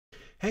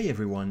Hey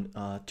everyone,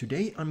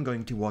 today I'm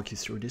going to walk you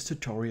through this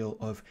tutorial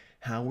of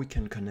how we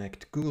can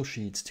connect Google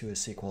Sheets to a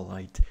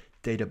SQLite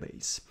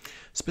database.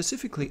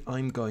 Specifically,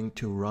 I'm going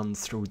to run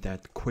through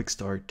that quick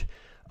start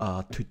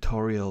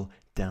tutorial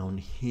down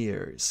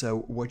here. So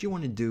what you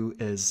want to do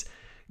is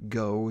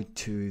go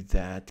to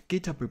that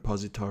GitHub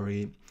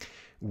repository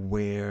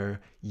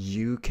where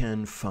you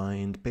can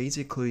find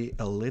basically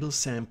a little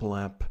sample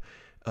app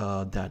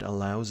that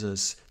allows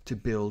us to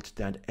build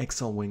that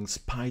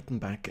XLWings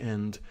Python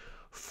backend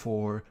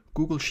for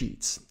Google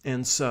Sheets.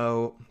 And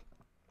so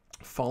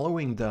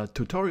following the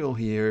tutorial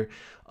here,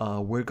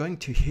 we're going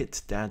to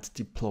hit that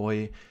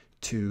deploy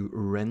to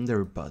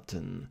render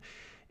button.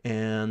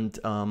 And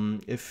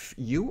if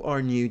you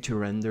are new to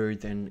render,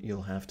 then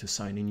you'll have to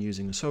sign in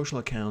using a social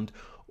account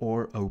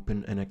or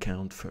open an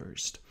account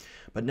first.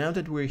 But now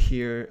that we're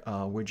here,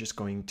 we're just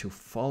going to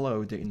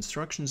follow the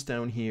instructions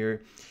down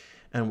here.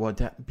 And what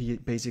that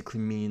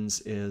basically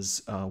means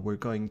is we're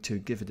going to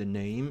give it a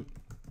name.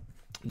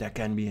 That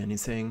can be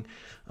anything.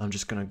 I'm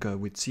just going to go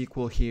with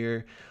SQL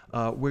here.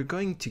 We're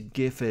going to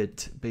give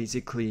it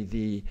basically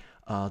the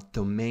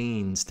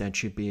domains that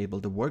should be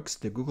able to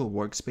the Google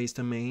Workspace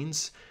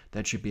domains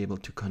that should be able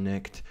to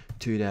connect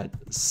to that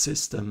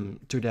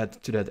system, to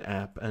that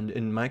app. And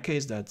in my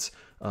case, that's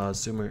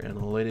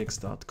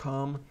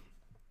zoomeranalytics.com.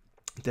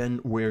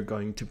 Then we're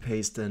going to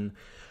paste in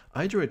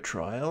either a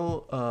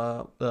trial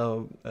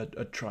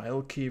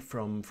key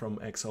from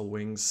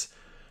XLWings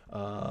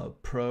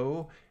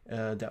Pro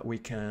that we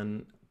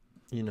can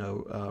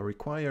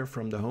require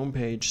from the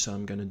homepage. So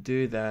I'm going to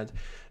do that.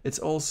 It's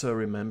also,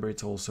 remember,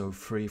 it's also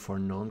free for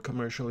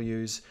non-commercial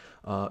use.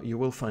 You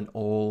will find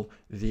all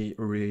the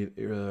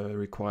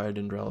required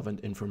and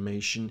relevant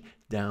information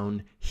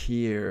down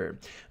here.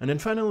 And then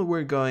finally,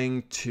 we're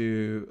going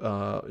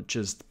to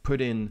just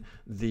put in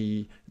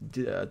the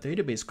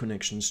database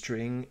connection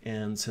string.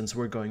 And since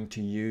we're going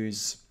to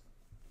use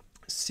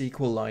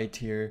SQLite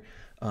here,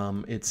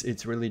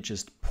 it's really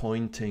just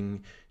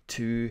pointing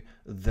to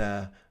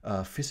the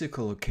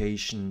physical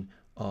location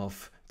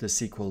of the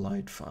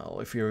SQLite file.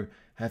 If you're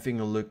having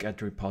a look at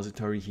the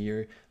repository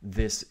here,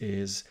 this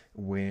is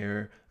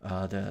where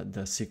the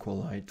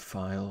SQLite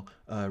file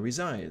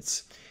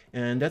resides.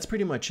 And that's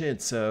pretty much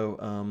it.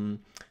 So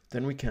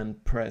then we can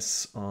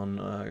press on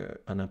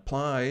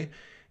apply,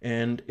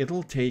 and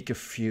it'll take a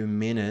few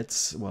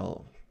minutes.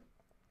 Well,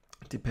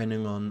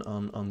 depending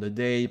on the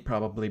day,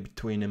 probably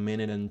between a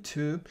minute and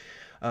two.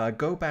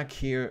 Go back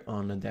here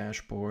on the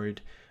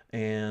dashboard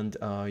and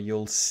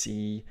you'll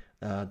see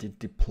the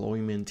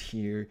deployment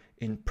here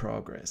in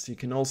progress. You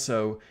can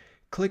also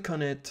click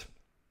on it,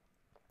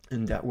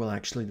 and that will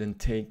actually then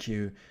take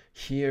you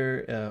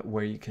here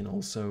where you can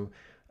also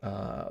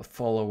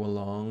follow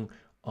along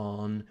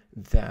on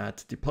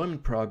that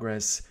deployment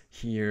progress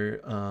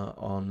here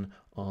on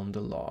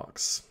the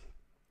logs.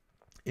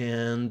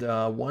 And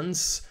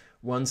once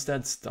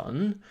that's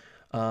done,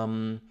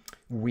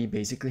 we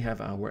basically have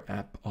our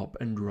app up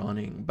and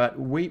running, but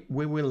we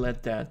will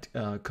let that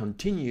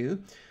continue.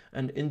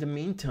 And in the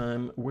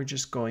meantime, we're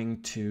just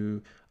going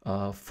to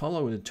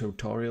follow the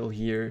tutorial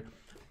here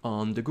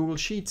on the Google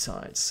Sheet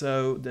side.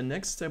 So the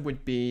next step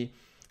would be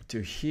to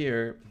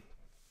here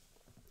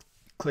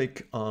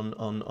click on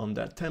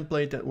that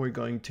template that we're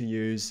going to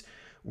use.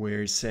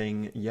 We're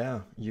saying,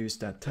 yeah, use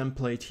that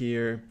template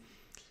here.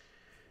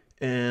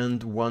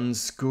 And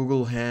once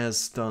Google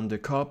has done the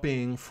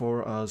copying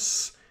for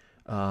us,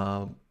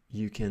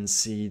 you can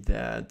see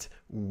that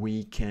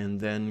we can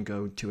then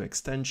go to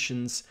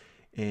extensions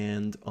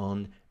and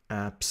on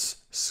apps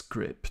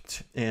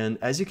script. And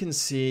as you can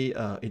see,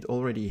 it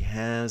already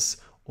has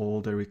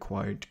all the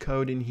required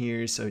code in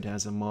here. So it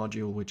has a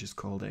module which is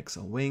called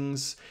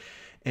XLWings,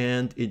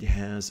 and it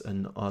has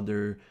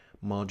another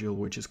module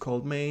which is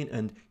called main,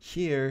 and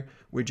here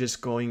we're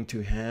just going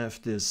to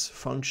have this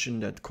function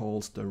that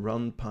calls the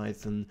run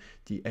Python,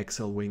 the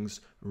XLWings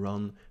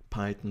run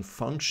Python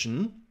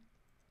function,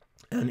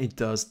 and it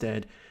does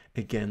that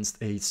against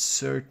a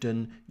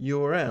certain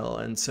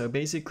URL. And so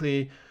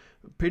basically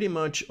pretty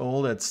much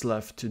all that's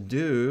left to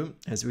do,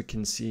 as we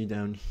can see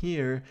down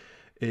here,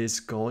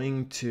 is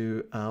going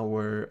to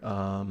our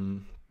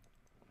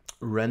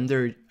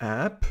rendered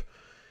app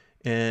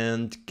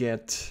and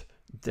get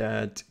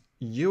that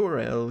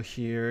URL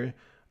here.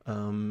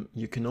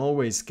 You can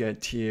always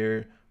get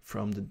here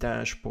from the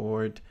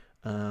dashboard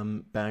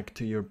back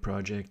to your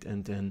project,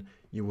 and then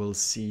you will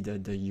see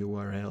that the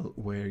URL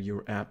where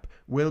your app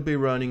will be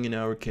running in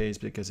our case,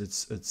 because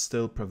it's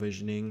still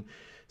provisioning.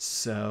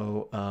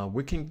 So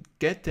we can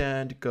get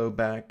that, go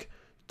back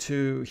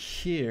to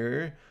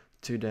here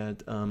to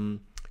that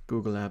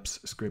Google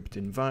Apps script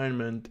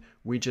environment.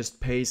 We just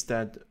paste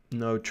that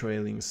no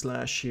trailing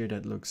slash here.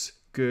 That looks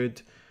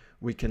good.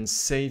 We can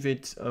save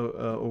it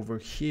over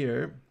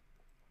here,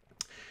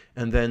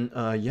 and then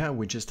yeah,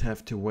 we just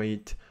have to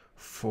wait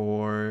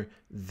for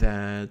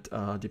that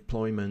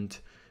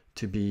deployment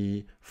to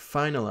be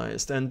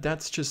finalized, and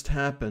that's just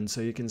happened.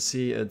 So you can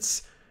see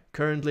it's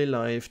currently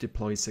live,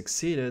 deploy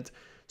succeeded.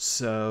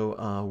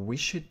 So we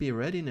should be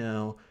ready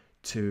now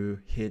to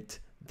hit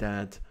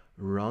that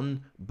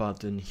run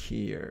button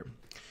here.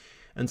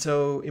 And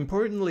so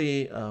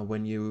importantly,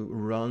 when you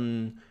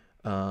run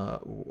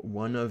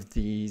one of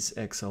these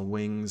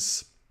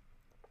XLWings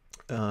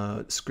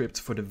scripts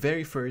for the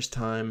very first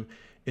time,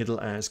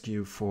 it'll ask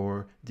you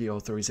for the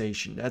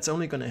authorization. That's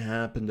only going to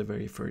happen the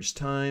very first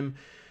time.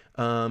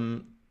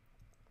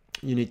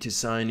 You need to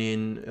sign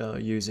in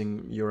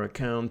using your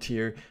account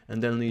here,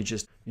 and then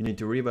you need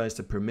to revise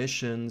the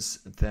permissions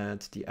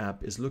that the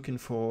app is looking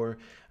for,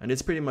 and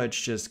it's pretty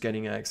much just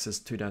getting access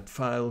to that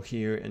file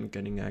here and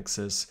getting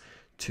access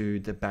to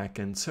the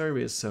backend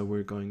service. So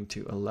we're going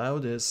to allow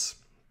this,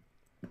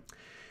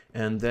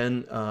 and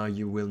then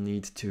you will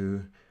need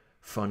to,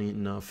 funny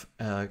enough,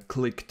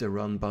 click the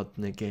run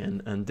button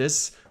again, and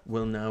this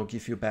will now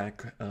give you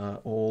back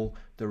all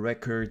the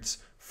records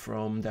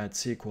from that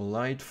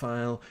SQLite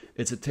file.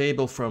 It's a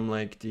table from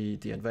like the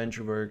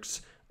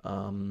AdventureWorks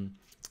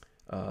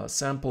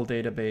sample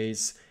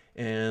database,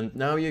 and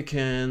now you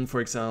can, for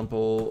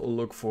example,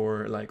 look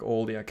for like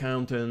all the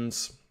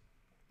accountants.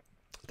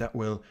 That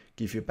will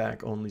give you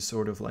back only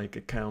sort of like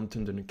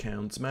accountant and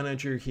accounts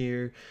manager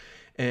here,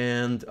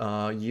 and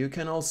you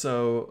can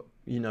also,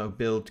 you know,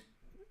 build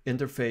easy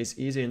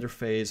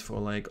interface for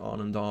like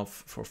on and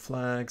off for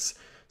flags.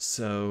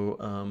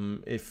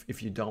 So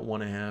if you don't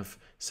want to have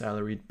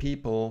salaried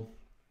people,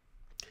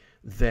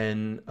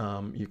 then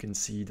you can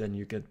see, then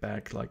you get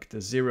back like the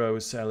 0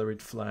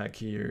 salaried flag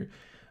here.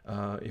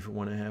 If you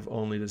want to have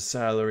only the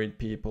salaried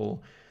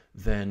people,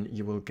 then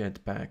you will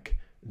get back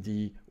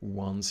the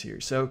ones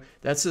here. So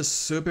that's a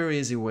super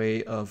easy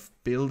way of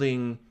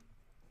building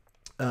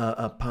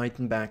a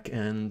Python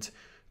backend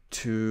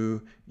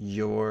to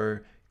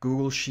your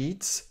Google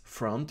Sheets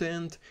front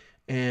end.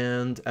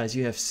 And as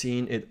you have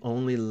seen, it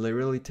only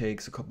literally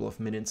takes a couple of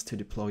minutes to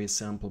deploy a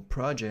sample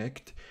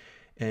project,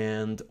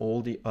 and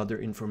all the other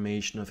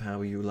information of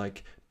how you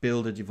like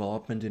build a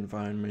development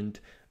environment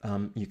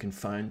you can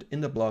find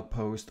in the blog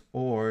post,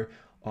 or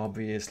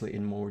obviously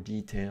in more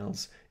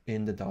details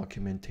in the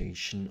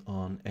documentation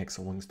on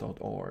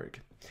xlwings.org.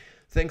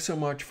 Thanks so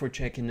much for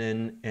checking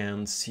in,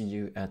 and see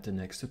you at the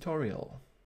next tutorial.